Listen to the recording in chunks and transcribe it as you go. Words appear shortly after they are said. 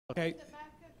Okay. Can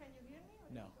you hear me?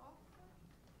 No.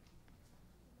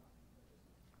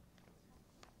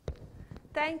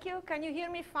 Thank you. Can you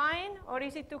hear me fine? Or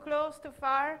is it too close, too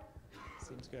far?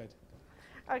 Seems good.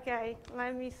 OK,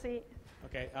 let me see.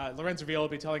 Okay, Lorenza Viola will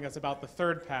be telling us about the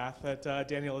third path that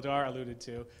Daniel Adar alluded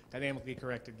to, dynamically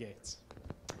corrected gates.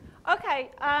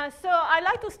 OK, so I'd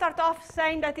like to start off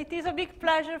saying that it is a big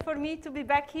pleasure for me to be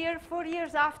back here 4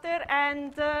 years after.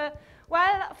 And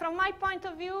well, from my point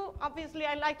of view, obviously,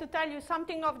 I'd like to tell you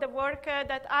something of the work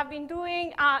that I've been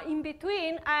doing in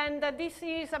between. And this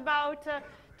is about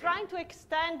trying to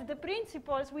extend the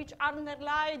principles which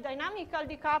underlie dynamical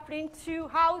decoupling to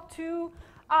how to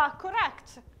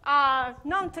correct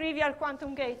non-trivial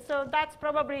quantum gates. So that's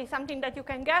probably something that you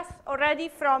can guess already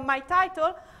from my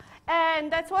title. And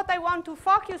that's what I want to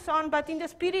focus on, but in the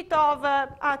spirit of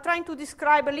trying to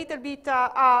describe a little bit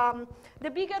the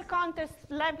bigger context,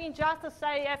 let me just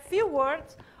say a few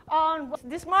words on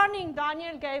this morning.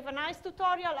 Daniel gave a nice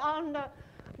tutorial on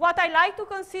what I like to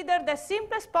consider the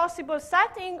simplest possible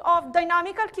setting of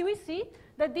dynamical QEC.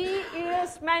 The D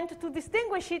is meant to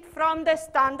distinguish it from the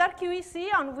standard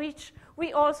QEC, on which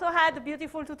we also had a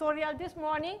beautiful tutorial this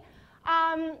morning.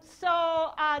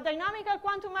 Dynamical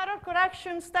quantum error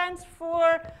correction stands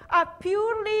for a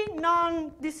purely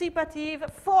non-dissipative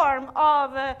form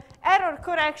of error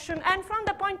correction. And from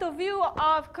the point of view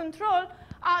of control,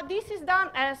 this is done,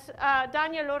 as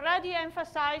Daniel already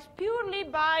emphasized, purely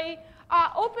by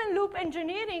open loop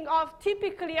engineering of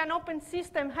typically an open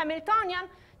system Hamiltonian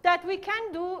that we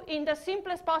can do in the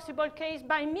simplest possible case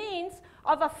by means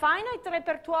of a finite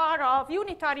repertoire of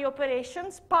unitary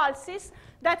operations, pulses,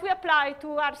 that we apply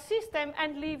to our system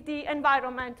and leave the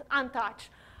environment untouched.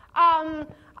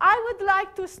 I would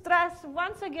like to stress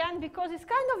once again, because it's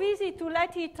kind of easy to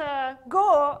let it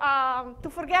go, to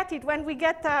forget it when we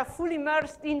get fully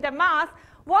immersed in the math,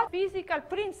 what physical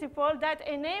principle that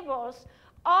enables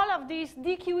all of these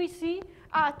DQEC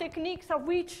techniques, of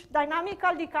which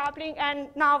dynamical decoupling and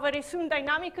now very soon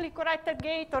dynamically corrected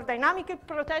gate or dynamically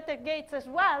protected gates as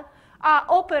well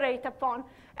operate upon.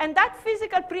 And that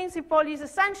physical principle is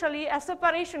essentially a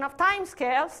separation of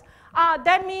timescales.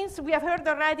 That means we have heard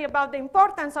already about the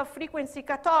importance of frequency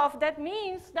cutoff. That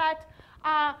means that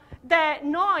the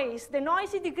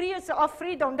noisy degrees of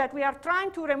freedom that we are trying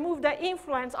to remove the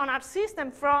influence on our system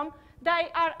from,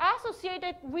 they are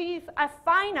associated with a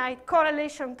finite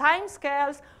correlation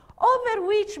timescales over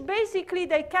which basically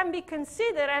they can be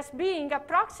considered as being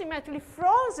approximately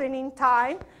frozen in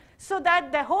time, so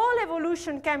that the whole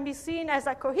evolution can be seen as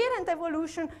a coherent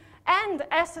evolution, and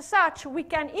as such we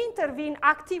can intervene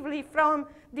actively from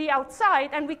the outside,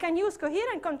 and we can use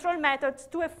coherent control methods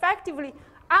to effectively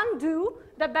undo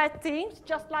the bad things,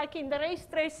 just like in the race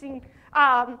tracing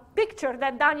picture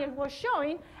that Daniel was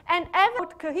showing, and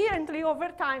evaluate coherently over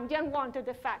time the unwanted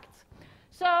effects.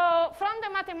 So from the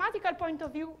mathematical point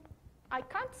of view, I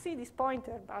can't see this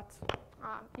pointer, but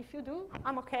if you do,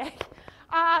 I'm OK.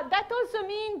 That also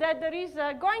means that there is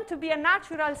going to be a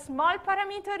natural small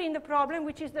parameter in the problem,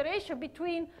 which is the ratio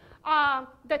between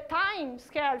the time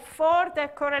scale for the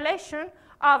correlation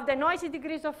of the noisy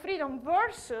degrees of freedom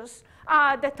versus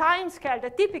the time scale,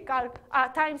 the typical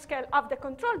time scale of the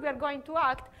control we are going to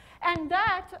act. And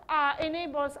that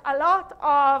enables a lot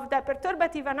of the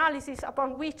perturbative analysis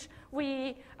upon which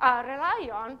we rely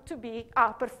on to be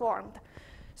performed.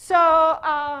 So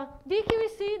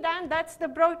DQEC, then, that's the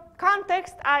broad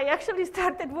context. I actually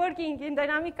started working in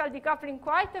dynamical decoupling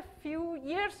quite a few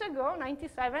years ago,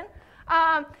 97.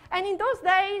 And in those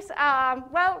days,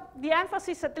 well, the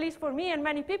emphasis, at least for me and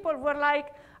many people, were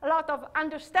like a lot of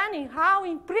understanding how,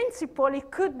 in principle, it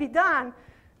could be done.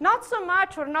 Not so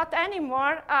much, or not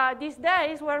anymore, these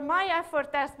days, where my effort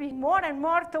has been more and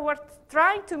more towards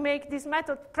trying to make this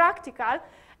method practical.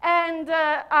 And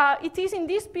it is in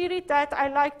this spirit that I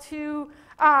like to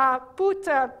put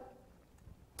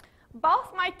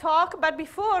both my talk, but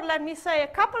before, let me say a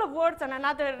couple of words on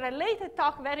another related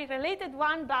talk, very related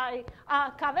one by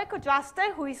Kaveh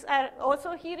Kojaste, who is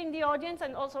also here in the audience,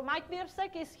 and also Mike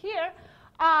Birsek is here.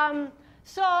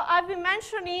 So I've been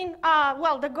mentioning,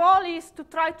 well, the goal is to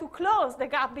try to close the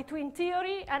gap between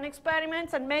theory and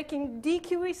experiments and making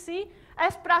DQEC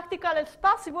as practical as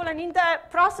possible. And in the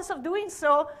process of doing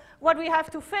so, what we have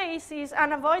to face is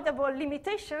unavoidable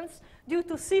limitations due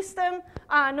to system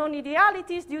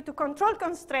non-idealities, due to control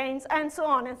constraints, and so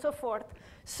on and so forth.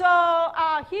 So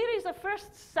here is the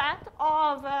first set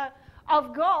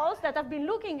of goals that I've been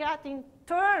looking at in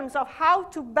terms of how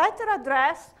to better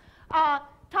address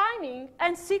timing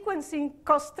and sequencing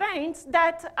constraints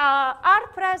that are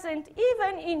present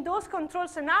even in those control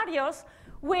scenarios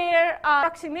where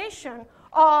approximation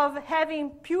of having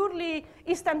purely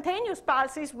instantaneous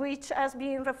pulses, which has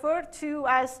been referred to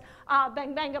as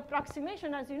bang-bang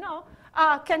approximation, as you know,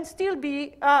 can still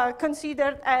be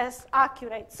considered as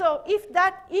accurate. So if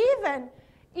that, even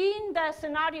in the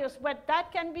scenarios where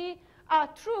that can be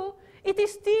true, it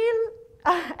is still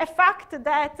a fact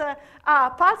that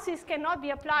pulses cannot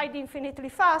be applied infinitely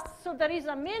fast, so there is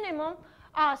a minimum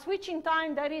switching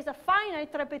time, there is a finite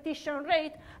repetition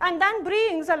rate, and then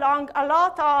brings along a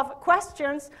lot of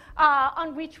questions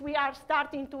on which we are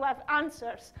starting to have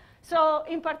answers. So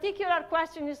in particular,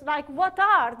 question is like, what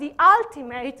are the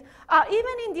ultimate,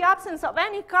 even in the absence of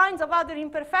any kinds of other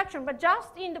imperfection, but just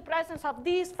in the presence of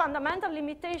these fundamental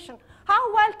limitations,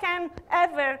 how well can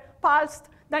ever pulsed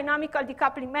dynamical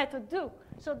decoupling method do?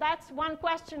 So that's one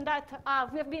question that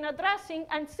we have been addressing.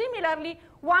 And similarly,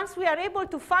 once we are able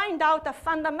to find out a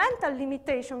fundamental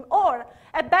limitation or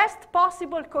a best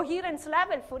possible coherence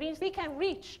level, for instance, we can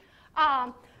reach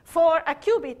for a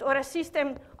qubit or a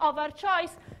system of our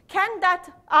choice, can that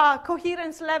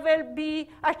coherence level be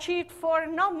achieved for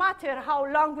no matter how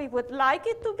long we would like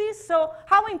it to be? So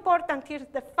how important is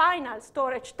the final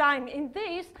storage time in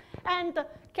this? And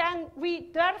can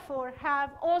we therefore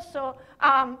have also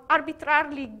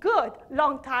arbitrarily good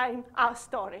long time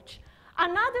storage?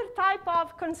 Another type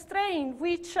of constraint,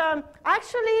 which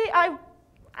actually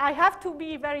I have to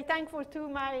be very thankful to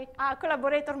my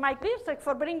collaborator Mike Lirsek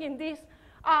for bringing this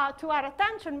to our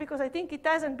attention, because I think it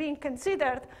hasn't been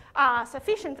considered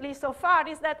sufficiently so far,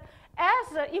 is that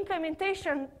as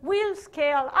implementation will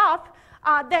scale up,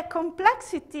 the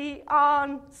complexity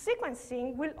on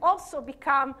sequencing will also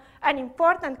become an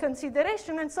important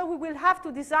consideration, and so we will have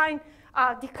to design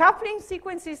decoupling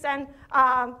sequences and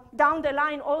down the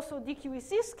line also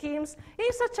DQEC schemes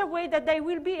in such a way that they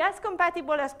will be as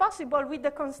compatible as possible with the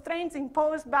constraints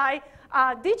imposed by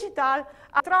digital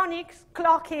electronics,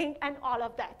 clocking, and all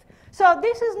of that. So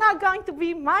this is not going to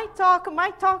be my talk.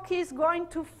 My talk is going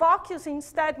to focus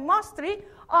instead mostly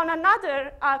on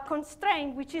another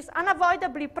constraint, which is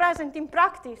unavoidably present in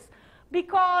practice,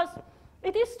 because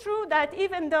it is true that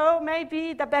even though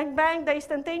maybe the bang-bang, the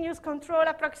instantaneous control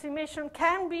approximation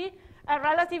can be a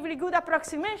relatively good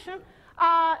approximation,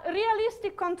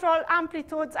 realistic control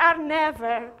amplitudes are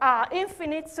never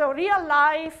infinite. So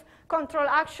real-life control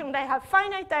action, they have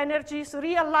finite energies.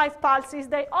 Real-life pulses,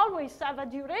 they always have a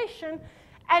duration.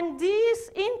 And this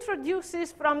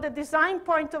introduces, from the design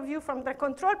point of view, from the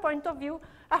control point of view,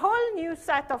 a whole new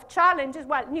set of challenges.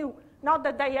 Well, new, not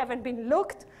that they haven't been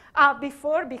looked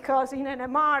before, because in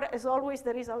NMR, as always,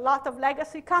 there is a lot of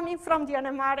legacy coming from the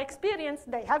NMR experience.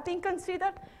 They have been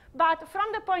considered. But from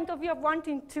the point of view of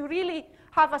wanting to really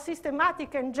have a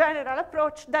systematic and general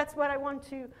approach, that's what I want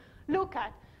to look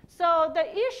at. So the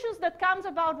issues that comes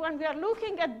about when we are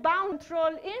looking at bound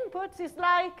control inputs is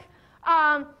like,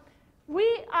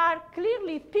 we are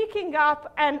clearly picking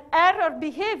up an error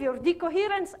behavior.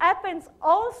 Decoherence happens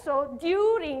also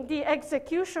during the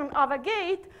execution of a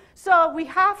gate. So we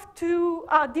have to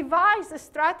devise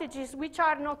strategies which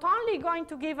are not only going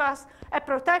to give us a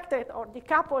protected or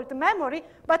decoupled memory,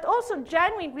 but also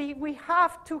genuinely we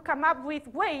have to come up with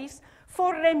ways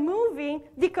for removing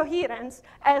decoherence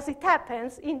as it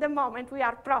happens in the moment we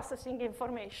are processing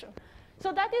information.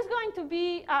 So that is going to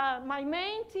be my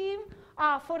main theme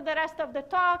for the rest of the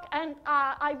talk, and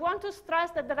I want to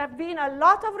stress that there have been a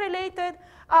lot of related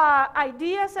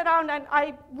ideas around, and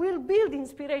I will build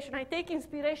inspiration. I take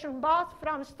inspiration both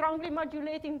from strongly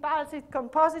modulating pulses,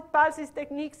 composite pulses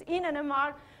techniques in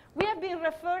NMR. We have been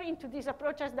referring to this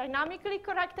approach as dynamically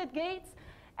corrected gates,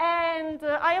 and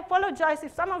I apologize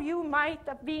if some of you might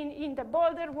have been in the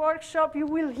Boulder workshop. You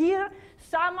will hear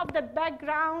some of the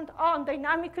background on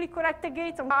dynamically corrected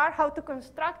gates and how to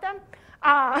construct them.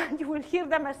 You will hear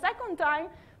them a second time,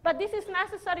 but this is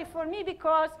necessary for me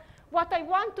because what I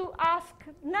want to ask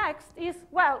next is,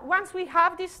 well, once we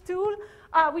have this tool,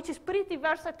 which is pretty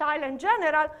versatile and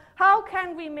general, how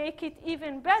can we make it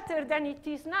even better than it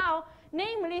is now?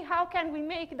 Namely, how can we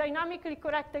make dynamically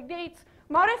corrected gates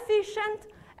more efficient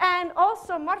and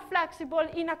also more flexible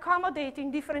in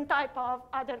accommodating different type of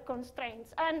other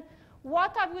constraints? And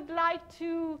what I would like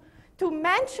to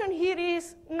mention here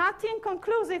is nothing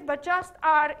conclusive, but just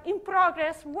our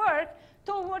in-progress work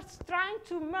towards trying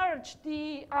to merge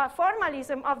the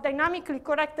formalism of dynamically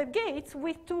corrected gates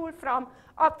with tools from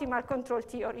optimal control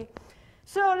theory.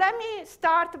 So let me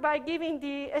start by giving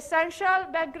the essential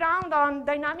background on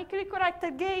dynamically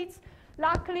corrected gates.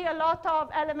 Luckily, a lot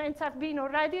of elements have been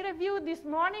already reviewed this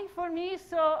morning for me,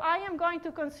 so I am going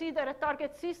to consider a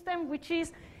target system which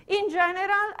is, in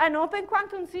general, an open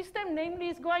quantum system, namely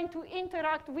is going to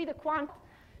interact with a quant.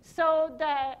 So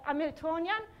the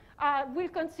Hamiltonian will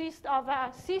consist of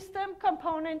a system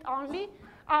component only,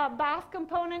 a bath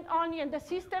component only, and the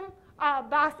system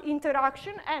bath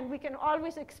interaction. And we can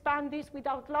always expand this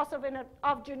without loss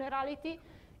of generality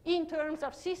in terms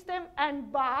of system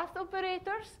and bath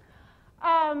operators.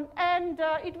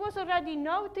 It was already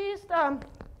noticed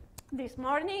this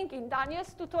morning in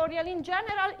Daniel's tutorial. In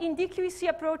general, in DQEC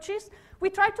approaches, we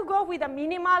try to go with a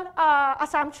minimal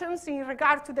assumptions in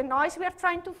regard to the noise we are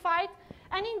trying to fight.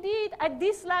 And indeed, at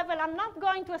this level, I'm not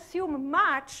going to assume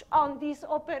much on these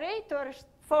operators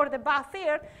for the bath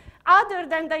here, other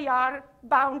than they are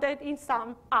bounded in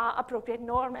some appropriate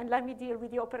norm. And let me deal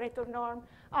with the operator norm,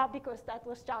 because that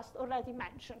was just already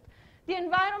mentioned. The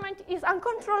environment is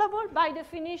uncontrollable by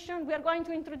definition. We are going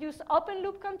to introduce open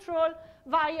loop control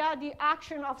via the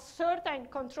action of certain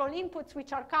control inputs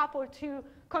which are coupled to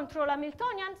control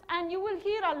Hamiltonians. And you will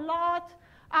hear a lot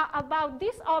about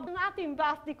this nothing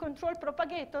but the control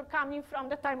propagator coming from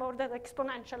the time-ordered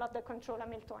exponential of the control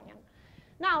Hamiltonian.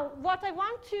 Now, what I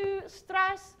want to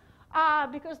stress,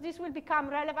 because this will become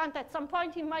relevant at some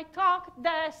point in my talk,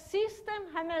 the system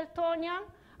Hamiltonian,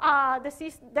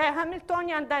 the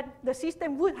Hamiltonian that the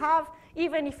system would have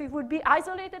even if it would be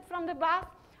isolated from the bath,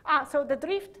 so the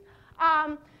drift,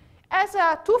 as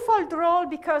a twofold role,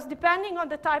 because depending on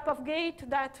the type of gate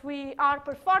that we are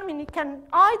performing, it can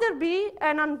either be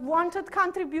an unwanted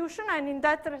contribution, and in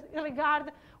that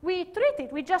regard, we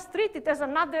just treat it as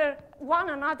another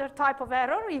type of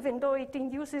error, even though it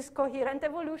induces coherent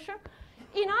evolution.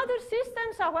 In other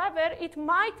systems, however, it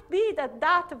might be that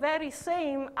that very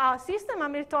same system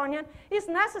Hamiltonian is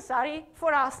necessary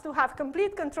for us to have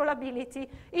complete controllability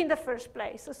in the first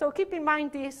place. So keep in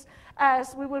mind this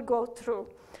as we will go through.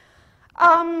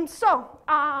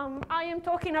 I am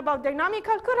talking about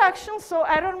dynamical correction, so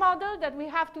error model that we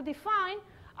have to define.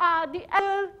 The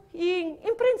error,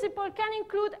 in principle, can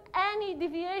include any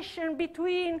deviation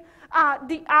between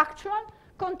the actual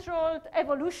controlled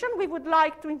evolution we would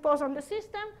like to impose on the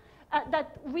system,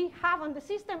 that we have on the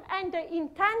system, and the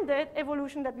intended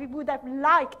evolution that we would have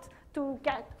liked to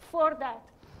get for that.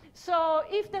 So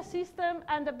if the system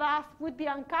and the bath would be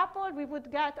uncoupled, we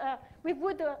would get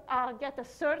a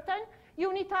certain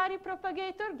unitary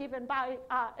propagator given by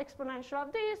exponential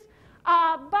of this.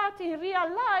 But in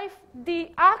real life,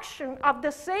 the action of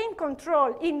the same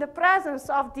control in the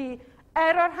presence of the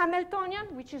error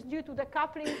Hamiltonian, which is due to the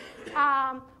coupling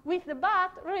with the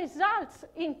bath, results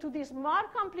into this more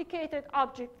complicated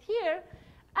object here.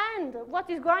 And what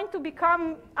is going to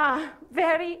become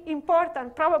very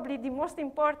important, probably the most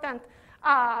important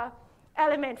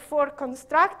element for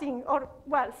constructing, or,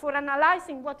 well, for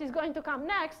analyzing what is going to come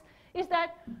next, is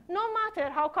that no matter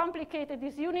how complicated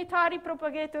this unitary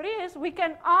propagator is, we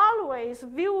can always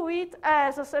view it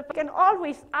as we can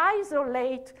always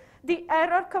isolate the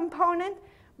error component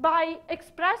by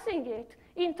expressing it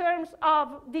in terms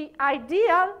of the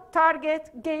ideal target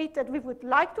gate that we would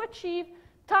like to achieve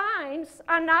times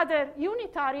another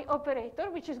unitary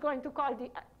operator, which is going to call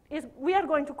we are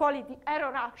going to call it the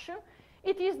error action.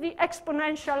 It is the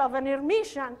exponential of an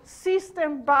Hermitian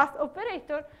system bath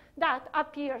operator that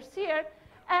appears here.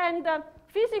 And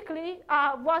physically,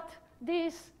 what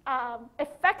this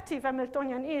effective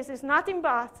Hamiltonian is nothing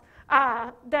but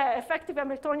the effective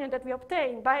Hamiltonian that we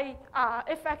obtain by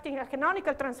effecting a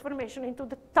canonical transformation into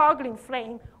the toggling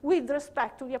frame with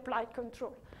respect to the applied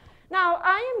control. Now,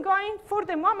 I am going, for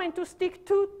the moment, to stick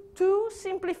to two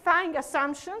simplifying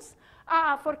assumptions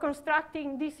for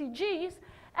constructing DCGs.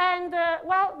 And,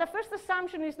 well, the first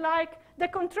assumption is like the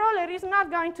controller is not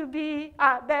going to be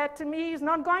bad to me, is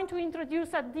not going to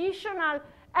introduce additional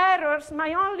errors.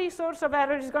 My only source of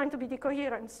error is going to be the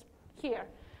coherence here.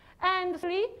 And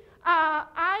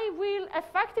I will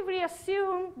effectively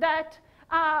assume that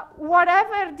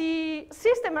whatever the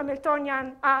system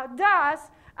Hamiltonian does,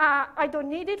 I don't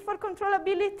need it for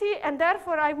controllability, and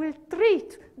therefore I will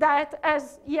treat that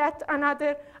as yet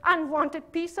another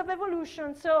unwanted piece of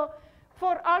evolution. So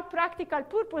for all practical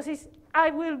purposes,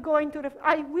 I will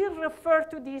refer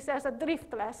to this as a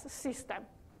driftless system.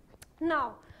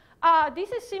 Now,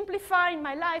 this is simplifying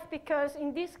my life because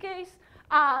in this case,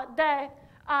 the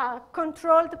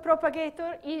controlled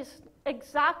propagator is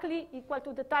exactly equal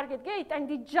to the target gate, and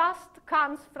it just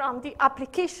comes from the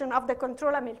application of the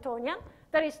control Hamiltonian.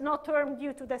 There is no term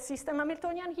due to the system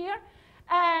Hamiltonian here.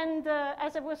 And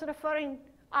as I was referring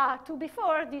to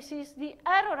before, this is the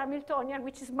error Hamiltonian,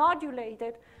 which is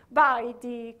modulated by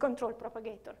the control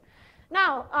propagator.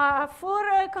 Now, for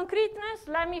concreteness,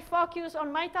 let me focus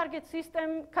on my target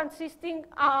system consisting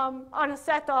on a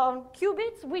set of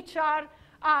qubits, which are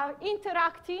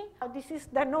interacting. This is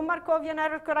the non-Markovian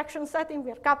error correction setting.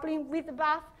 We are coupling with the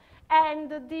bath.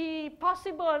 And the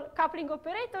possible coupling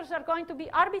operators are going to be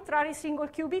arbitrary single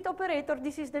qubit operator.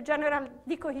 This is the general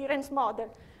decoherence model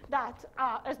that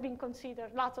has been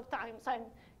considered lots of times, and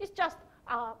it's just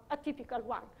a typical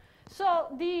one. So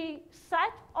the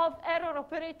set of error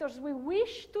operators we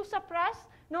wish to suppress,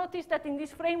 notice that in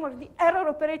this framework, the error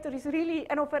operator is really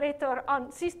an operator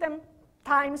on system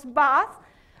times bath,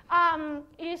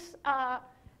 is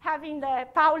having the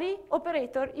Pauli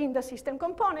operator in the system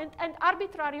component and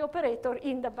arbitrary operator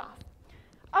in the bath.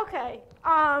 Okay,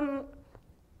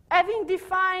 having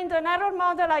defined an error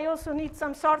model, I also need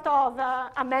some sort of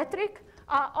a metric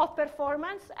of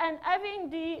performance, and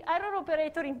having the error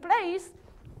operator in place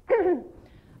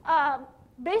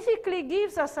basically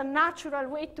gives us a natural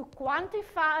way to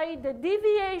quantify the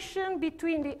deviation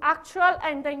between the actual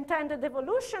and the intended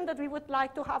evolution that we would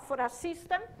like to have for our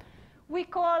system. We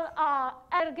call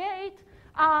error gate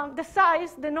the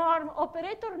size, the norm,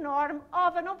 operator norm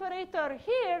of an operator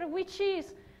here, which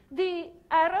is the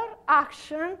error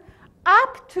action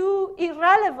up to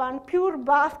irrelevant pure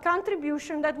bath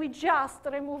contribution that we just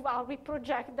remove out, we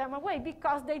project them away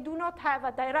because they do not have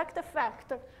a direct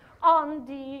effect on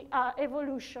the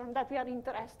evolution that we are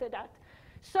interested at.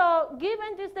 So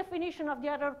given this definition of the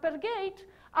error per gate,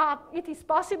 it is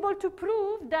possible to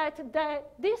prove that the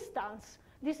distance,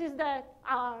 this is the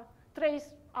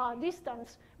trace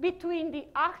distance between the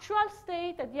actual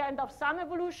state at the end of some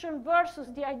evolution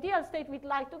versus the ideal state we'd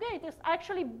like to get is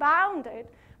actually bounded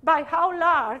by how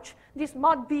large this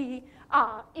mod B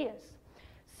is.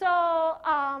 So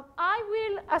I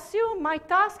will assume my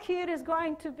task here is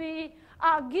going to be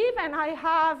given that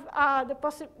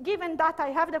I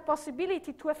have the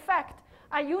possibility to affect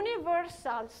a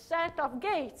universal set of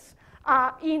gates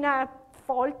in a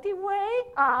faulty way,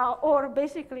 or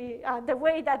basically the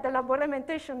way that the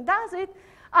laborementation does it,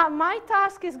 my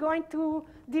task is going to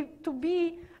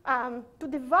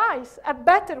devise a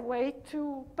better way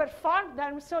to perform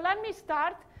them. So let me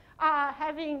start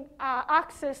having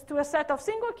access to a set of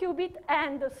single qubit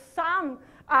and some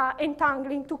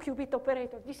entangling two qubit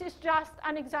operator. This is just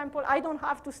an example. I don't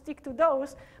have to stick to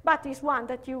those, but it's one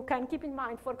that you can keep in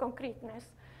mind for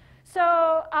concreteness. So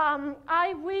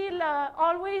I will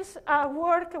always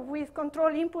work with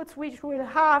control inputs which will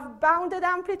have bounded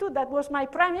amplitude. That was my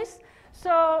premise.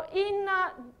 So in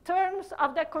terms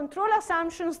of the control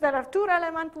assumptions, there are two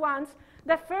relevant ones.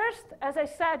 The first, as I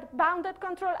said, bounded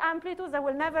control amplitudes that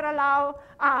will never allow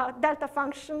delta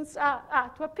functions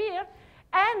to appear.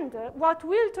 And what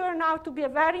will turn out to be a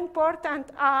very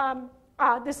important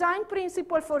design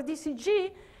principle for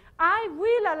DCG, I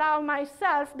will allow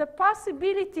myself the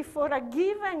possibility for a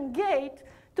given gate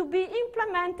to be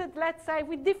implemented, let's say,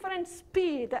 with different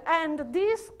speed. And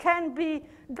this can be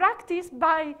practiced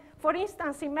by, for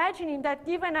instance, imagining that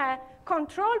given a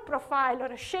control profile or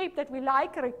a shape that we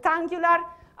like, rectangular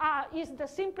is the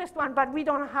simplest one, but we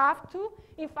don't have to.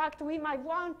 In fact, we might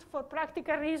want, for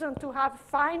practical reason, to have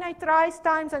finite rise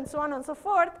times and so on and so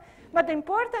forth. But the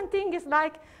important thing is,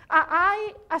 like,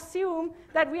 I assume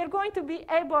that we are going to be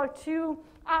able to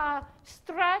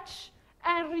stretch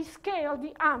and rescale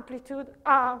the amplitude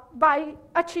by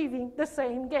achieving the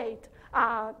same gate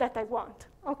that I want,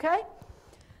 okay?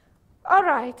 All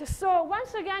right, so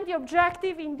once again, the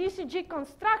objective in DCG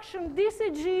construction,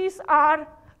 DCGs are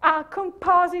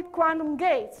composite quantum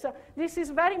gates. This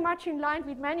is very much in line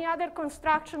with many other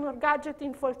construction or gadget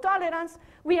in fault tolerance.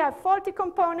 We have faulty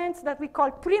components that we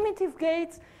call primitive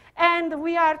gates, and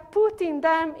we are putting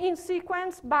them in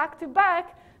sequence back to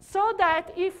back so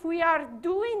that if we are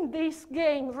doing this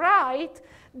game right,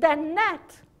 the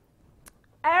net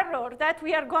error that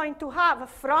we are going to have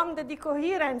from the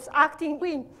decoherence acting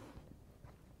in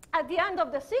at the end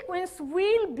of the sequence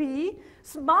will be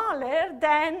smaller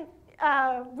than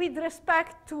with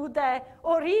respect to the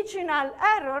original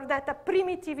error that a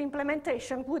primitive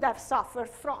implementation would have suffered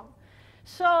from.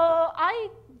 So I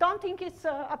don't think it's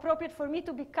appropriate for me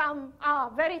to become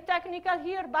very technical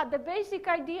here, but the basic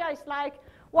idea is like,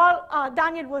 well,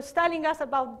 Daniel was telling us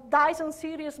about Dyson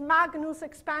series, Magnus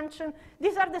expansion.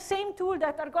 These are the same tools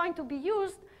that are going to be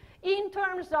used in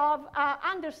terms of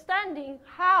understanding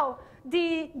how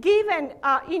the given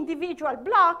individual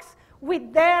blocks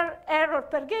with their error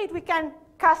per gate, we can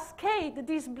cascade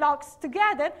these blocks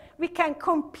together. We can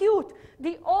compute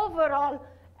the overall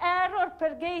error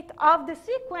per gate of the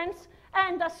sequence,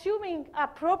 and assuming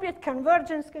appropriate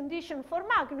convergence condition for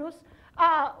Magnus,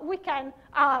 we can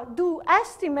do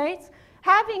estimates,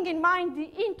 having in mind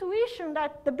the intuition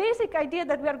that the basic idea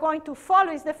that we are going to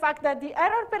follow is the fact that the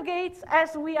error per gates,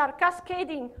 as we are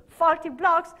cascading faulty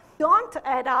blocks, don't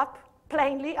add up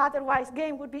plainly, otherwise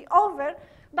game would be over.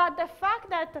 but the fact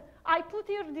that I put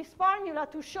here this formula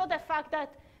to show the fact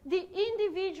that the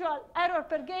individual error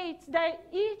per gates, they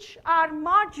each are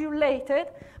modulated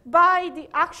by the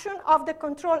action of the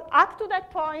control up to that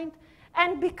point.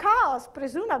 And because,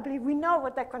 presumably, we know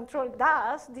what the control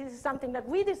does, this is something that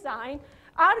we design,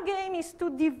 our game is to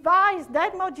devise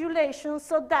that modulation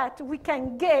so that we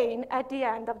can gain at the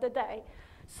end of the day.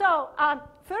 So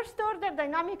first-order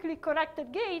dynamically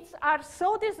corrected gates are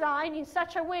so designed in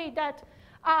such a way that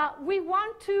we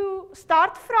want to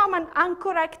start from an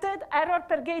uncorrected error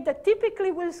per gate that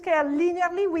typically will scale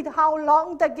linearly with how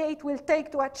long the gate will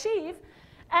take to achieve.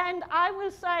 And I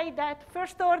will say that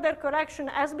first-order correction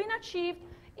has been achieved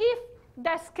if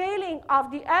the scaling of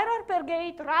the error per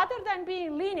gate, rather than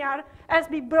being linear, has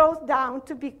been brought down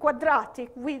to be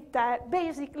quadratic with the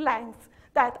basic length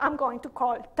that I'm going to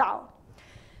call tau.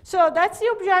 So that's the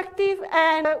objective.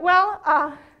 And,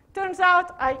 turns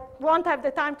out I won't have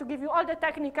the time to give you all the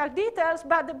technical details,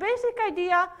 but the basic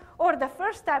idea, or the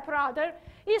first step rather,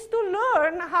 is to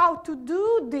learn how to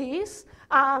do this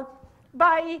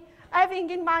by having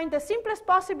in mind the simplest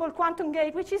possible quantum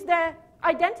gate, which is the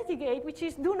identity gate, which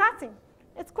is do nothing.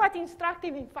 It's quite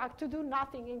instructive, in fact, to do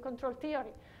nothing in control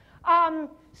theory. How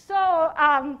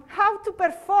to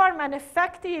perform an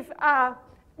effective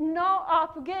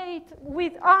no-op gate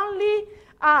with only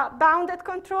bounded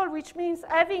control, which means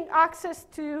having access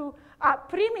to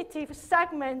primitive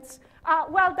segments.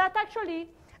 Well, that actually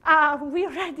we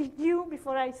already knew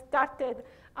before I started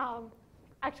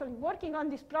actually working on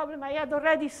this problem. I had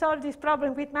already solved this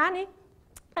problem with Manny.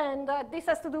 And this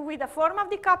has to do with a form of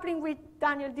decoupling which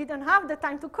Daniel didn't have the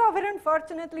time to cover,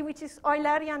 unfortunately, which is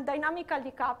Eulerian dynamical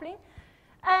decoupling.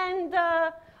 And,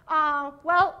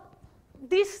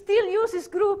 this still uses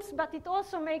groups, but it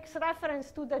also makes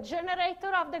reference to the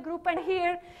generator of the group. And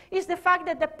here is the fact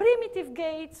that the primitive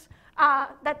gates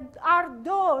that are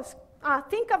those,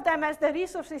 think of them as the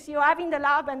resources you have in the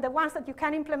lab and the ones that you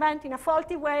can implement in a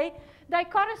faulty way. They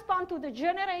correspond to the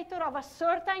generator of a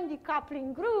certain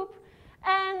decoupling group.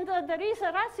 And there is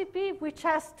a recipe which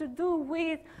has to do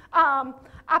with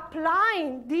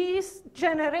applying this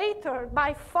generator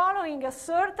by following a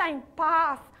certain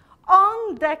path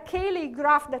on the Cayley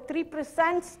graph that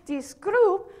represents this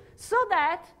group, so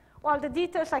that, well, the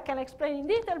details I can explain in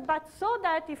detail, but so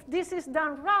that if this is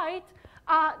done right,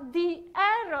 the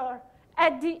error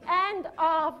at the end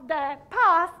of the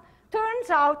path turns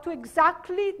out to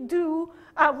exactly do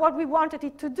what we wanted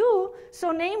it to do.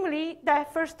 So namely, the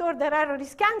first-order error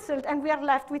is canceled, and we are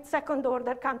left with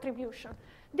second-order contribution.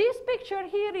 This picture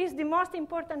here is the most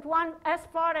important one as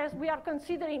far as we are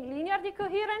considering linear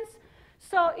decoherence.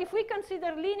 So if we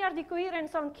consider linear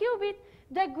decoherence on qubit,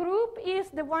 the group is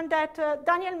the one that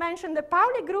Daniel mentioned, the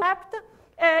Pauli group.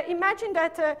 Imagine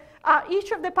that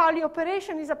each of the Pauli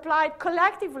operation is applied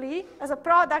collectively as a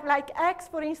product, like x,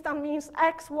 for instance, means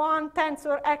x1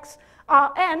 tensor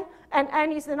xn, and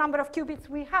n is the number of qubits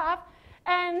we have.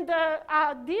 And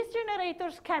these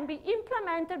generators can be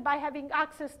implemented by having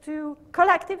access to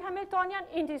collective Hamiltonian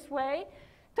in this way.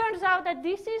 Turns out that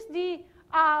this is the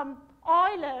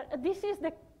this is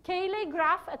the Cayley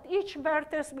graph. At each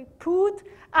vertex, we put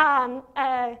an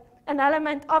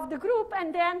element of the group,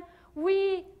 and then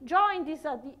we join these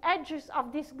at the edges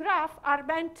of this graph are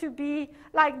meant to be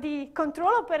like the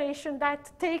control operation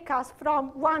that take us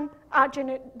from one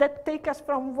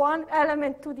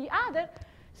element to the other.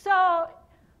 So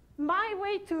my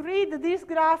way to read this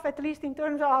graph, at least in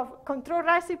terms of control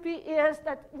recipe, is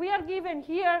that we are given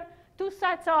here two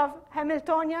sets of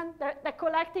Hamiltonian, the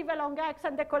collective along x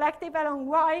and the collective along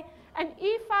y. And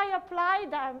if I apply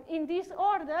them in this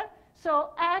order,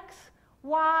 so x,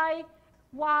 y,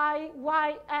 y,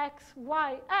 y, x,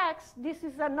 y, x, this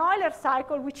is an Euler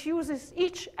cycle which uses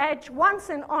each edge once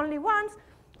and only once.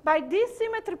 By this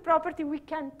symmetry property, we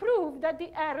can prove that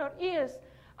the error is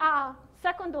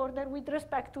second order with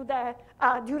respect to the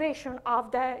duration of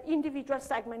the individual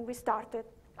segment we started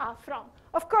from.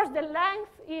 Of course, the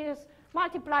length is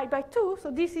multiplied by 2, so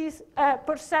this is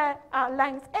per se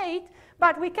length 8,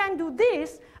 but we can do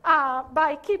this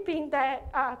by keeping the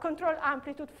control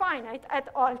amplitude finite at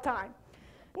all time.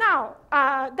 Now,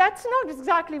 that's not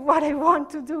exactly what I want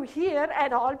to do here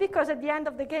at all, because at the end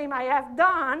of the game I have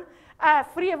done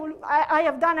I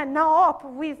have done a no-op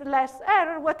with less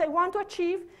error. What I want to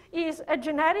achieve is a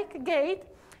generic gate.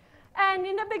 And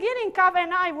in the beginning, Kaveh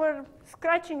and I were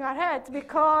scratching our heads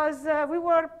because we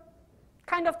were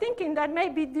kind of thinking that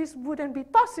maybe this wouldn't be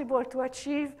possible to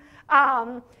achieve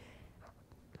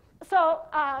So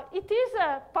it is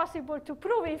possible to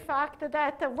prove, in fact,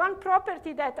 that one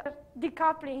property that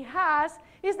decoupling has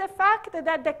is the fact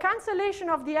that the cancellation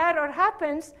of the error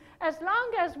happens as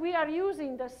long as we are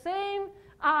using the same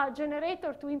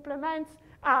generator to implement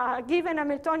given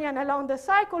Hamiltonian along the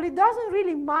cycle. It doesn't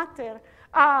really matter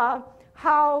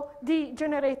how the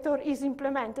generator is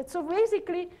implemented. So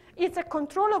basically, it's a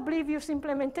control oblivious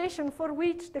implementation for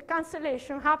which the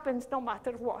cancellation happens no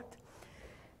matter what.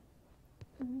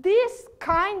 This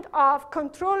kind of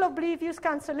control oblivious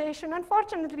cancellation,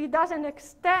 unfortunately, doesn't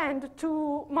extend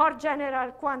to more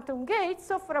general quantum gates.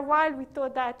 So for a while, we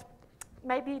thought that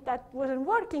maybe that wasn't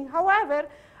working. However,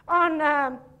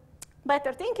 on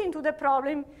better thinking to the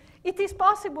problem, it is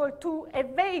possible to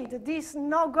evade this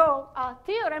no-go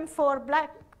theorem for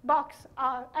black box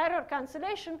error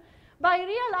cancellation by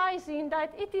realizing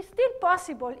that it is still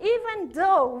possible, even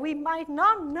though we might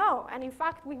not know, and in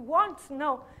fact we won't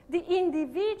know, the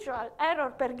individual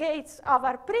error per gates of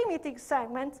our primitive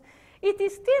segments, it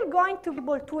is still going to be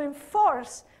able to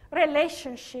enforce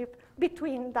relationship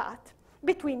between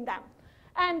them.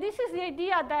 And this is the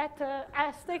idea that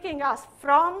is taking us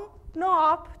from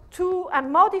no-op to a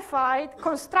modified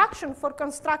construction for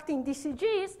constructing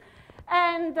DCGs,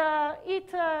 and it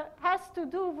has to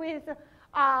do with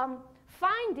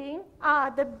finding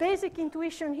the basic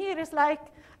intuition here is like,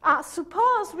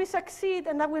 suppose we succeed,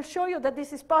 and I will show you that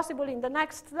this is possible in the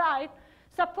next slide.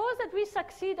 Suppose that we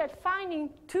succeed at finding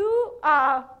two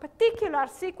particular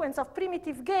sequence of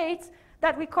primitive gates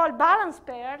that we call balance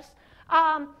pairs,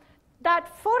 that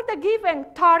for the given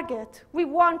target we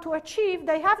want to achieve,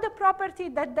 they have the property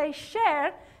that they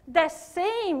share the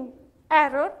same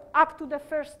error up to the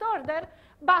first order,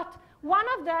 but one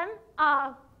of them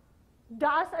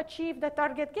does achieve the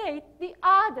target gate, the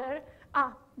other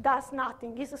does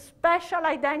nothing. It's a special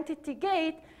identity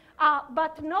gate,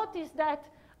 but notice that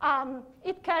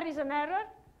it carries an error,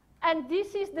 and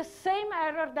this is the same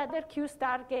error that the Q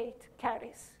star gate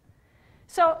carries.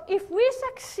 So if we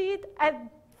succeed at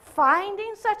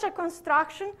finding such a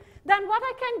construction, then what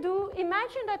I can do,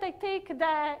 imagine that I take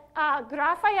the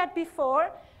graph I had before,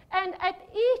 and at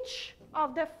each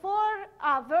of the four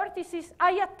vertices,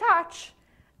 I attach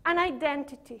an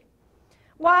identity.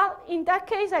 Well, in that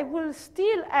case, I will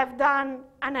still have done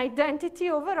an identity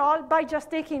overall by just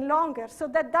taking longer. So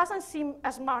that doesn't seem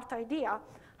a smart idea.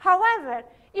 However,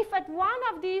 if at one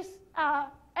of these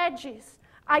edges,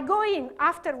 I go in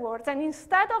afterwards, and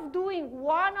instead of doing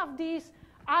one of these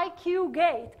IQ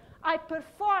gate, I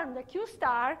perform the Q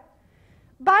star,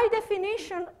 by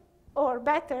definition, or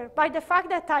better, by the fact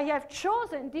that I have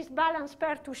chosen this balance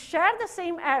pair to share the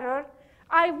same error,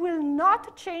 I will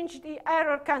not change the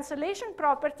error cancellation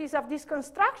properties of this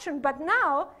construction, but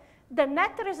now the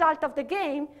net result of the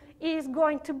game is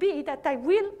going to be that I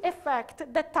will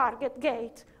affect the target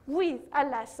gate with a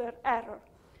lesser error.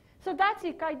 So that's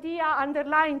the idea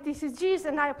underlying DCGs,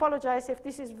 and I apologize if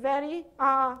this is very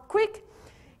quick.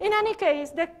 In any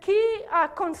case, the key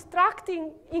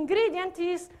constructing ingredient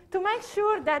is to make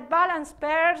sure that balance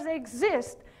pairs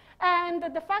exist. And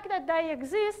the fact that they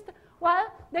exist,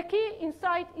 well, the key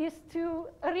insight is to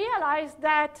realize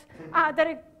that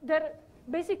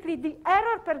basically the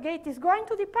error per gate is going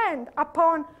to depend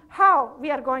upon how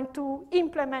we are going to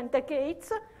implement the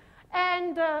gates.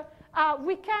 And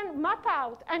we can map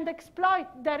out and exploit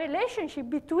the relationship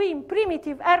between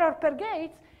primitive error per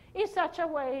gates in such a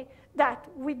way that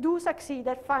we do succeed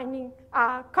at finding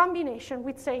a combination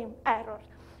with same error.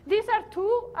 These are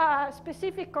two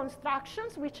specific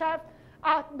constructions which have,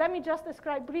 let me just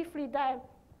describe briefly the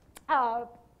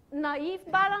naive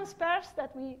balance pairs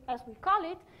that as we call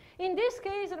it. In this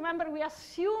case, remember, we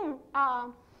assume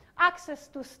access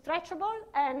to stretchable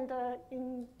and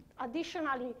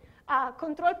additionally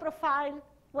control profile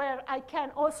where I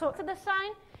can also the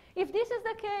sign. If this is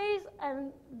the case,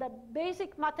 and the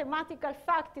basic mathematical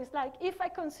fact is like, if I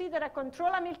consider a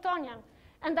control Hamiltonian,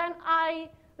 and then I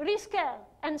rescale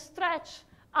and stretch,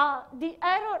 the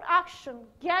error action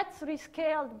gets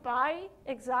rescaled by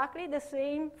exactly the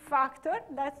same factor.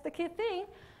 That's the key thing.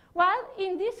 Well,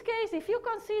 in this case, if you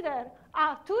consider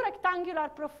two rectangular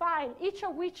profiles, each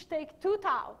of which take 2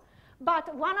 tau,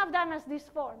 but one of them has this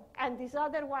form, and this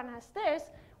other one has this,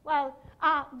 well,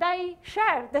 they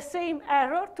share the same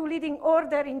error to leading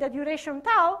order in the duration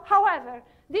tau. However,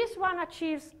 this one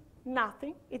achieves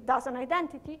nothing. It does an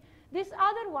identity. This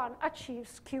other one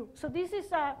achieves Q. So this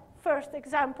is a first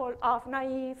example of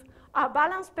naive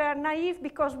balance pair. Naive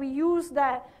because we use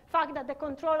the fact that the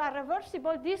control are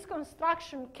reversible. This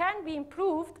construction can be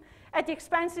improved at the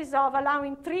expenses of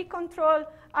allowing 3 control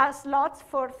slots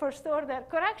for first order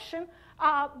correction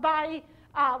by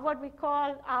what we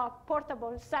call a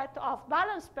portable set of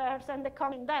balance pairs, and the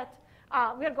common that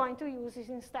we're going to use is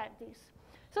instead this.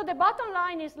 So the bottom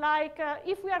line is like,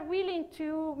 if we are willing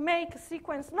to make a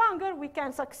sequence longer, we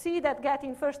can succeed at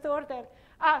getting first order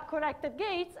corrected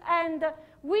gates. And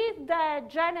with the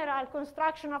general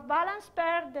construction of balance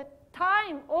pair, the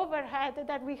time overhead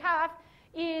that we have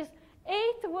is 8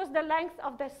 was the length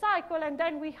of the cycle, and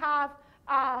then we have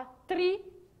 3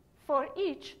 for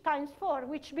each times 4,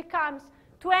 which becomes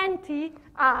 20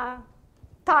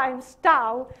 times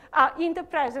tau in the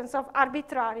presence of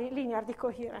arbitrary linear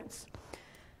decoherence.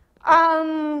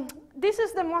 This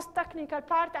is the most technical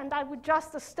part, and I would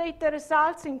just state the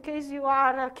results in case you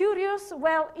are curious.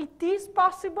 Well, it is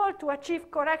possible to achieve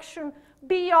correction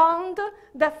beyond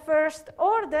the first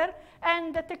order,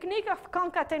 and the technique of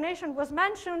concatenation was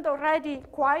mentioned already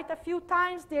quite a few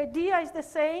times. The idea is the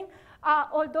same,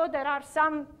 although there are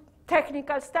some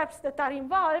technical steps that are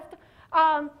involved.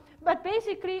 But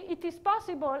basically, it is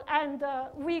possible, and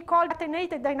we call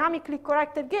concatenated dynamically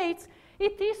corrected gates.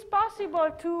 It is possible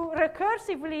to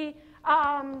recursively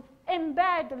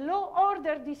embed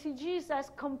low-order DCGs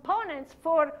as components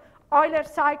for Euler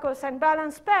cycles and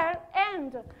balance pair,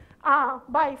 and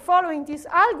by following these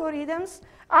algorithms,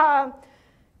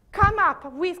 come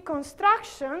up with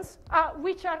constructions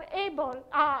which are able,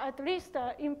 at least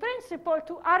in principle,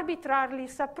 to arbitrarily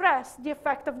suppress the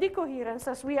effect of decoherence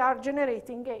as we are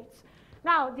generating gates.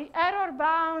 Now, the error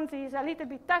bound is a little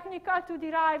bit technical to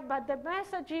derive, but the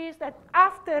message is that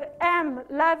after M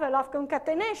level of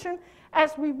concatenation,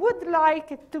 as we would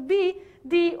like it to be,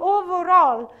 the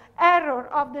overall error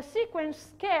of the sequence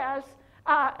scales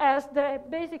as the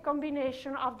basic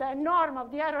combination of the norm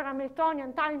of the error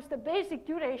Hamiltonian times the basic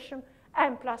duration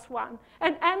m plus 1.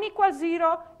 And m equals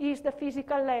 0 is the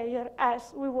physical layer,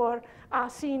 as we were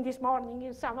seeing this morning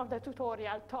in some of the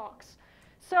tutorial talks.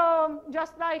 So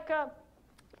just like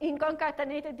in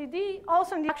concatenated DD,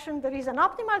 also in the action there is an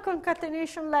optimal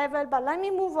concatenation level, but let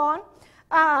me move on.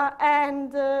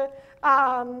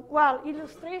 Well,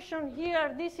 illustration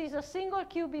here, this is a single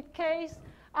qubit case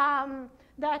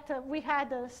that we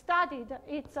had studied.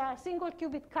 It's a single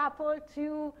qubit coupled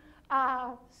to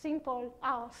a simple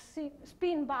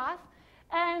spin bath.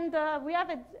 And we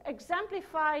have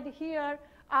exemplified here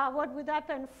what would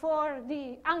happen for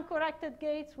the uncorrected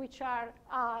gates, which are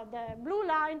the blue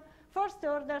line, first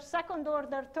order, second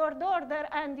order, third order.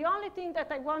 And the only thing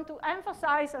that I want to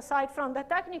emphasize, aside from the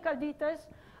technical details,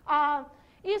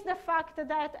 is the fact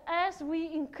that as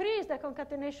we increase the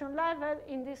concatenation level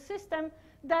in this system,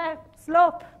 the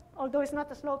slope, although it's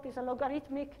not a slope, it's a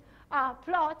logarithmic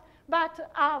plot, but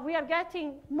we are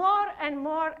getting more and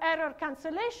more error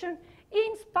cancellation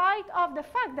in spite of the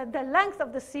fact that the length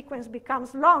of the sequence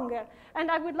becomes longer. And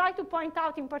I would like to point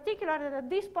out in particular that at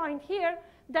this point here,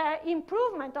 the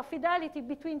improvement of fidelity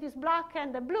between this black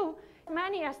and the blue,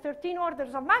 many as 13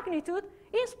 orders of magnitude,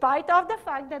 in spite of the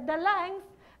fact that the length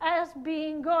has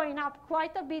been going up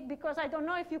quite a bit, because I don't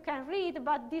know if you can read,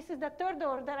 but this is the third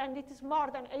order, and it is more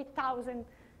than 8,000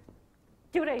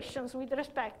 durations with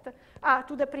respect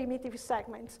to the primitive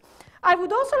segments. I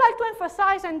would also like to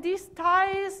emphasize, and this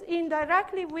ties in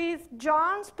directly with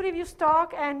John's previous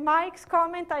talk and Mike's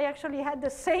comment. I actually had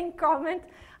the same comment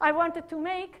I wanted to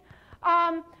make.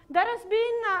 There has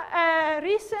been a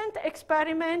recent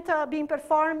experiment being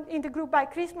performed in the group by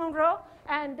Chris Monroe,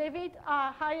 and David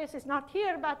Hayes is not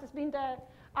here, but has been the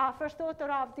first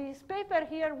author of this paper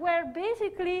here, where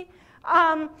basically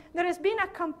there has been a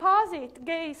composite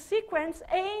gate sequence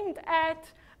aimed at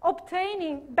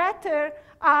obtaining better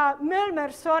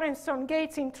Møllmer-Sorenson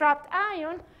gates in trapped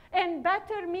ion, and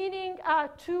better meaning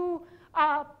to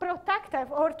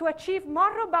protective or to achieve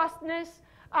more robustness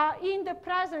in the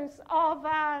presence of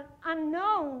an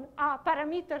unknown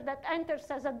parameter that enters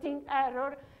as a Ding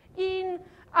error in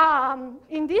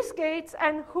these gates,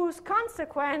 and whose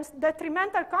consequence,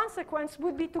 detrimental consequence,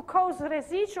 would be to cause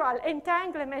residual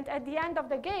entanglement at the end of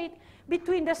the gate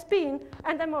between the spin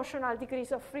and the motional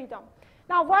degrees of freedom.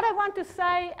 Now, what I want to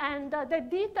say, and the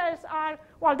details are,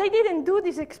 well, they didn't do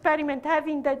this experiment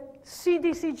having the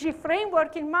CDCG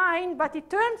framework in mind, but it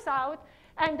turns out,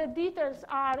 and the details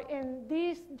are in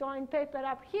this joint paper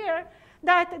up here,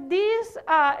 that this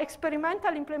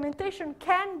experimental implementation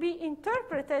can be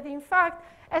interpreted, in fact,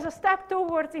 as a step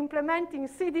towards implementing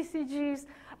CDCGs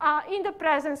in the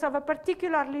presence of a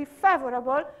particularly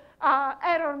favorable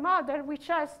error model, which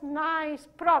has nice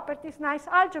properties, nice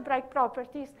algebraic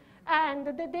properties. And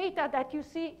the data that you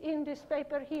see in this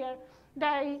paper here,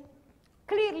 they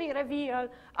clearly reveal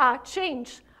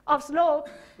change of slope,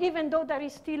 even though there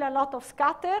is still a lot of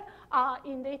scatter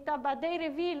in data, but they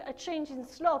reveal a change in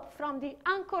slope from the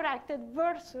uncorrected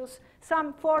versus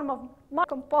some form of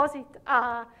composite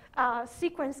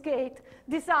sequence gate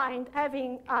designed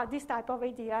having this type of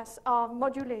ideas of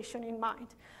modulation in mind.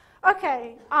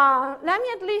 Okay, let me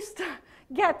at least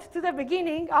get to the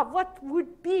beginning of what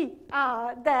would be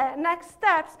the next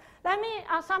steps. Let me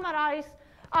summarize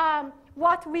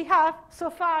what we have so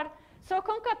far. So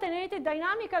concatenated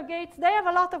dynamical gates, they have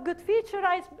a lot of good features,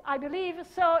 I believe.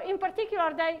 So in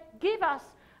particular, they give us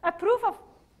a proof of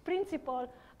principle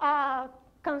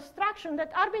construction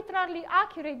that arbitrarily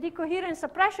accurate decoherence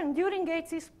suppression during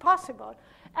gates is possible.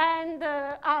 And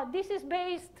this is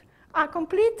based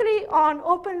completely on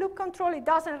open loop control. It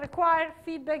doesn't require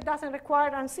feedback, doesn't require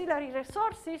ancillary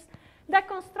resources. The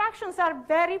constructions are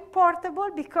very portable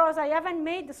because I haven't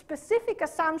made the specific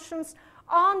assumptions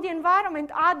on the environment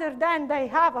other than they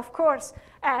have, of course,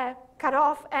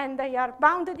 cutoff and they are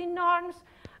bounded in norms.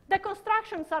 The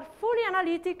constructions are fully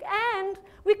analytic, and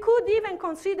we could even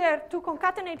consider to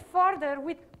concatenate further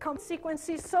with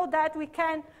sequences so that we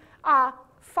can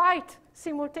fight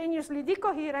simultaneously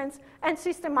decoherence and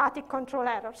systematic control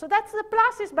error. So that's the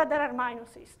pluses, but there are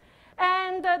minuses.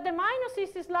 And the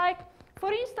minuses is like,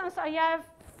 for instance, I have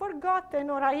forgotten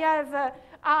or I have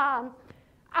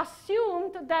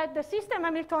assumed that the system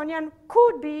Hamiltonian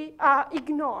could be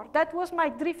ignored. That was my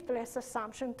driftless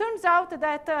assumption. Turns out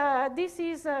that this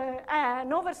is an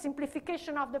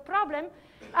oversimplification of the problem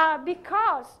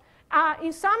because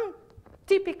in some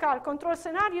typical control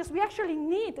scenarios, we actually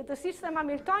need the system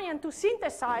Hamiltonian to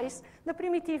synthesize the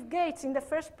primitive gates in the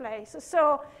first place.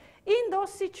 So in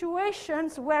those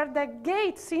situations where the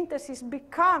gate synthesis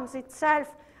becomes itself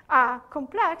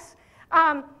complex,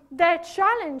 the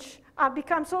challenge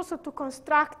becomes also to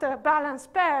construct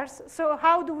balanced pairs. So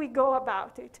how do we go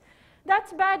about it?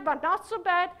 That's bad, but not so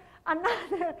bad.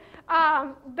 Another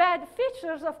bad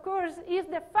features, of course, is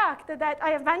the fact that I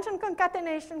have mentioned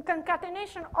concatenation.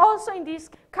 Concatenation also in this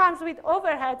comes with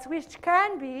overheads, which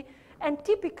can be and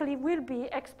typically will be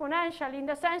exponential in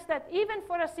the sense that even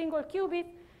for a single qubit,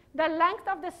 the length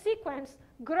of the sequence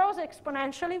grows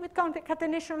exponentially with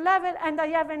concatenation level, and I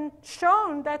haven't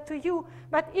shown that to you.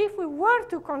 But if we were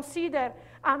to consider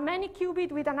many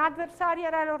qubit with an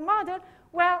adversarial error model,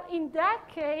 well, in that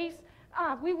case,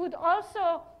 we would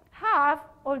also have,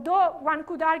 although one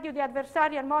could argue the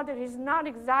adversarial model is not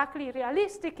exactly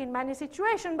realistic in many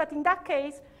situations, but in that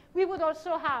case, we would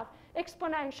also have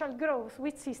exponential growth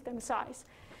with system size.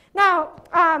 Now,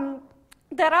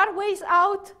 there are ways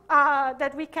out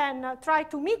that we can try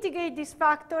to mitigate these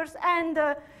factors, and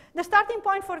the starting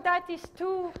point for that is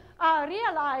to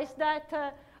realize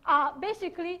that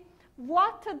basically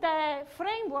what the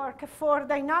framework for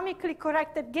dynamically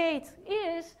corrected gates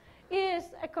is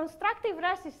a constructive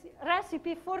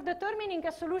recipe for determining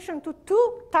a solution to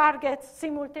two targets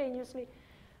simultaneously.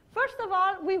 First of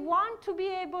all, we want to be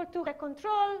able to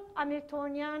control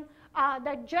Hamiltonian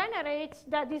that generates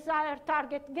the desired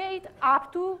target gate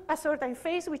up to a certain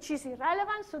phase, which is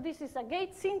irrelevant. So this is a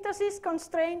gate synthesis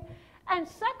constraint. And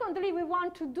secondly, we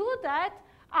want to do that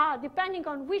depending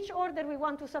on which order we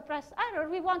want to suppress error.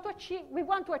 We want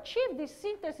to achieve this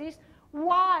synthesis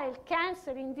while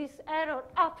canceling this error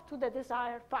up to the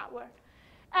desired power.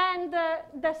 And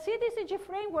the CDCG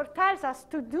framework tells us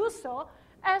to do so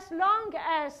as long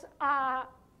as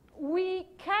we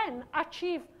can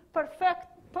achieve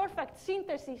perfect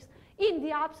synthesis in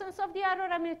the absence of the error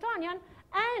Hamiltonian,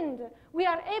 and we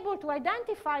are able to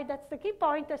identify, that's the key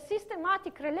point, a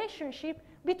systematic relationship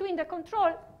between the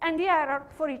control and the error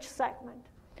for each segment.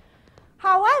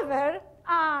 However,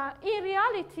 in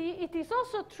reality, it is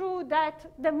also true that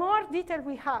the more detail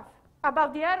we have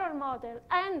about the error model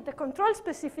and the control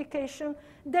specification,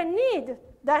 the need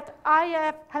that I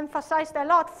have emphasized a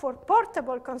lot for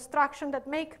portable construction that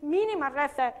make minimal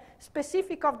ref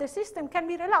specific of the system can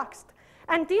be relaxed.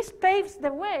 And this paves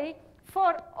the way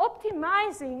for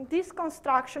optimizing this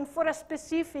construction for a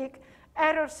specific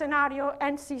error scenario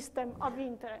and system of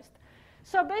interest.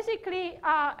 So basically,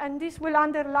 and this will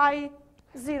underlie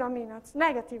 0 minutes,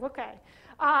 negative, okay.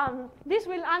 This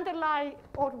will underlie,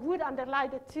 or would underlie,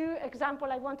 the two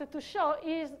examples I wanted to show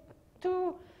is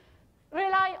to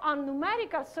rely on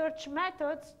numerical search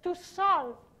methods to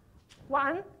solve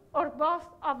one or both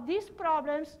of these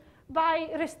problems by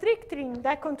restricting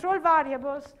the control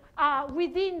variables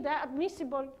within the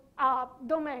admissible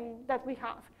domain that we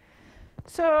have.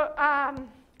 So,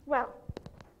 well,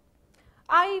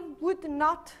 I would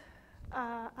not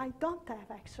I don't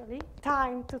have, actually,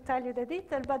 time to tell you the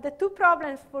detail, but the two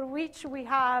problems for which we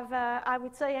have, I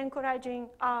would say, encouraging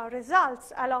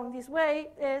results along this way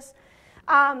is,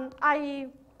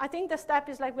 I think the step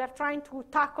is like we are trying to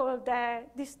tackle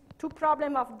these two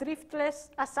problems of driftless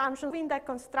assumptions in the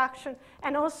construction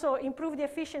and also improve the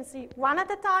efficiency one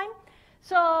at a time.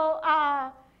 So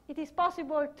it is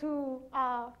possible to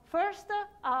first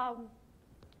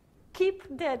keep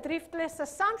the driftless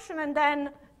assumption and then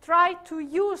try to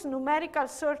use numerical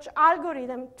search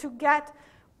algorithm to get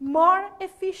more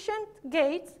efficient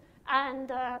gates.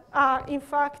 And in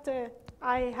fact,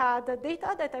 I had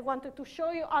data that I wanted to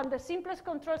show you on the simplest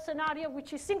control scenario,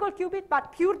 which is single qubit,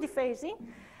 but pure dephasing.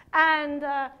 And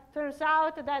turns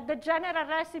out that the general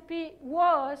recipe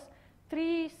was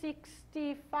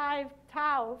 365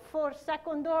 tau for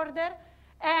second order.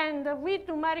 And with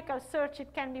numerical search,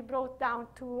 it can be brought down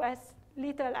to as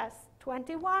little as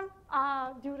 21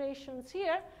 durations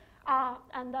here.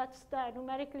 And that's the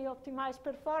numerically optimized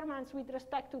performance with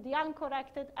respect to the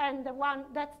uncorrected, and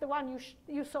that's the one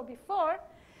you saw before.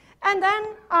 And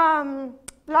then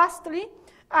lastly,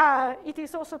 it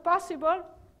is also possible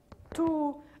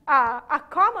to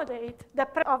accommodate the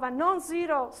of a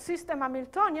non-zero system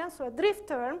Hamiltonian, so a drift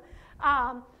term.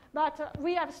 But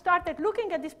we have started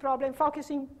looking at this problem,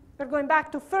 focusing, we're going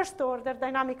back to first order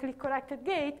dynamically corrected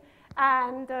gate.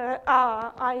 And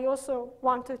I also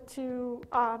wanted to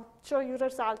show you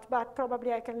results, but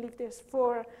probably I can leave this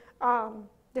for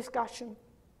discussion,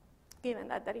 given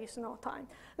that there is no time.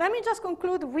 Let me just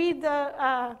conclude with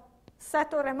a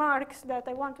set of remarks that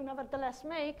I want to nevertheless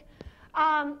make.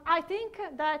 I think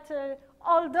that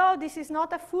although this is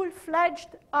not a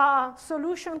full-fledged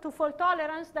solution to fault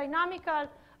tolerance, dynamical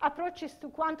approaches to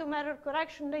quantum error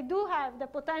correction, they do have the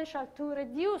potential to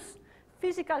reduce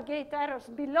physical gate errors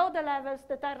below the levels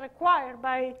that are required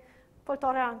by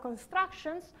fault-tolerant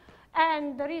constructions.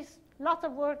 And there is lots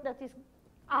of work that is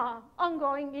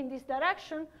ongoing in this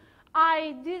direction.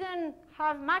 I didn't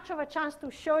have much of a chance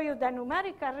to show you the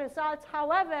numerical results.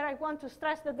 However, I want to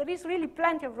stress that there is really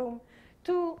plenty of room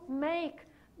to make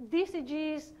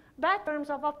DCGs better in terms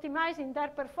of optimizing their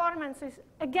performances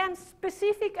against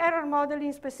specific error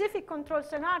modeling, specific control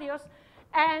scenarios.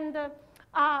 And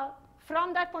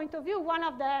from that point of view, one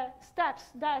of the steps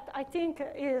that I think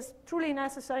is truly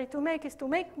necessary to make is to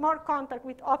make more contact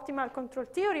with optimal control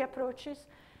theory approaches,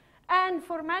 and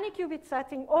for many qubit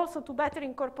settings, also to better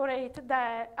incorporate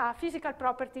the physical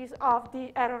properties of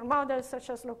the error models, such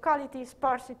as locality,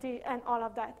 sparsity, and all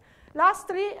of that.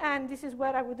 Lastly, and this is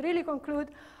where I would really conclude,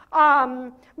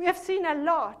 we have seen a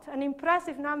lot, an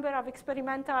impressive number of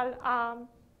experimental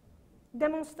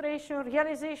demonstration,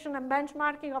 realization, and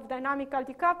benchmarking of dynamical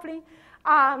decoupling.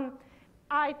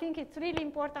 I think it's really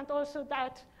important also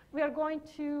that we are going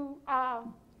to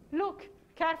look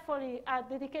carefully at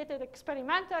dedicated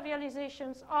experimental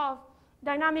realizations of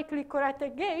dynamically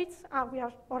corrected gates.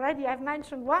 I've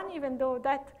mentioned one, even though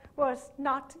that was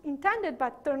not intended,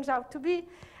 but turns out to be.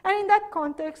 And in that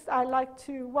context, I like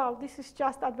to, well, this is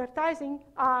just advertising,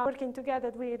 working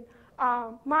together with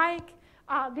Mike,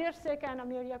 Birsek and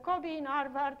Amir Jacobi in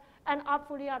Harvard, and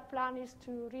hopefully our plan is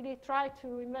to really try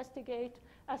to investigate,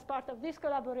 as part of this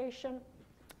collaboration,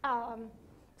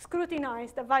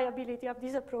 scrutinize the viability of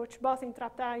this approach, both in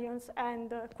trapped ions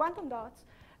and quantum dots.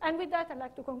 And with that, I'd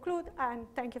like to conclude, and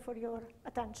thank you for your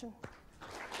attention.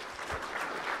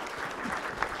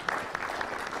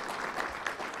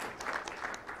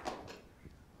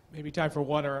 Maybe time for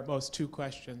one or at most two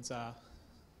questions.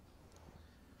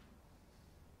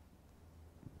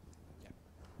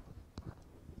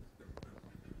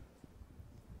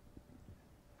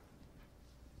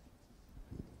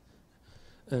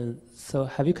 So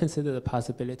have you considered the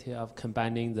possibility of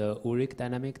combining the Ulrich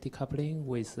dynamic decoupling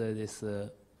with this,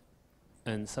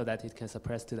 and so that it can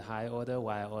suppress to the high order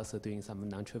while also doing some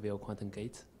non-trivial quantum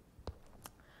gates?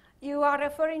 You are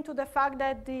referring to the fact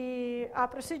that the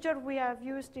procedure we have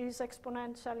used is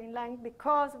exponential in length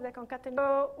because of the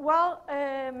concatenation. Well,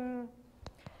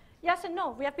 yes and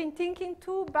no. We have been thinking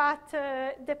too, but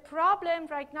the problem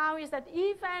right now is that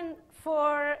even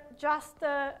for just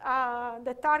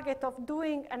the target of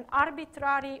doing an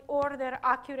arbitrary order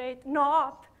accurate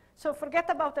no-op, so forget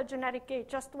about a generic gate,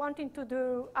 just wanting to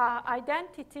do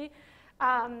identity,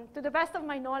 to the best of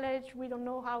my knowledge, we don't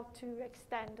know how to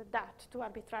extend that to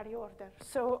arbitrary order.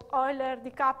 So Euler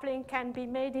decoupling can be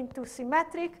made into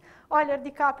symmetric. Euler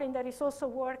decoupling, there is also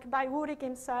work by Ulrich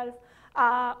himself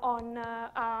on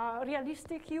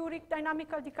realistic Ulrich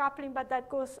dynamical decoupling, but that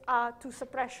goes to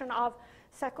suppression of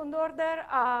second order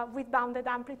with bounded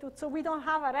amplitude. So we don't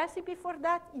have a recipe for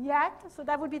that yet, so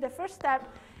that would be the first step.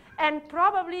 And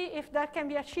probably, if that can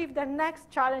be achieved, the next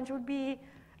challenge would be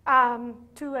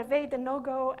to evade the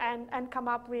no-go and come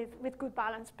up with good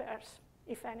balance pairs,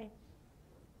 if any.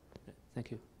 Thank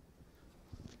you.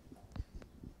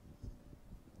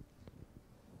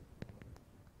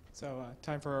 So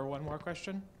time for one more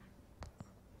question.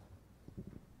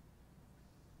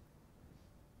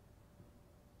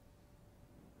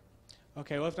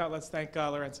 Okay, well, if not, let's thank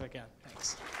Lorenza again.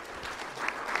 Thanks.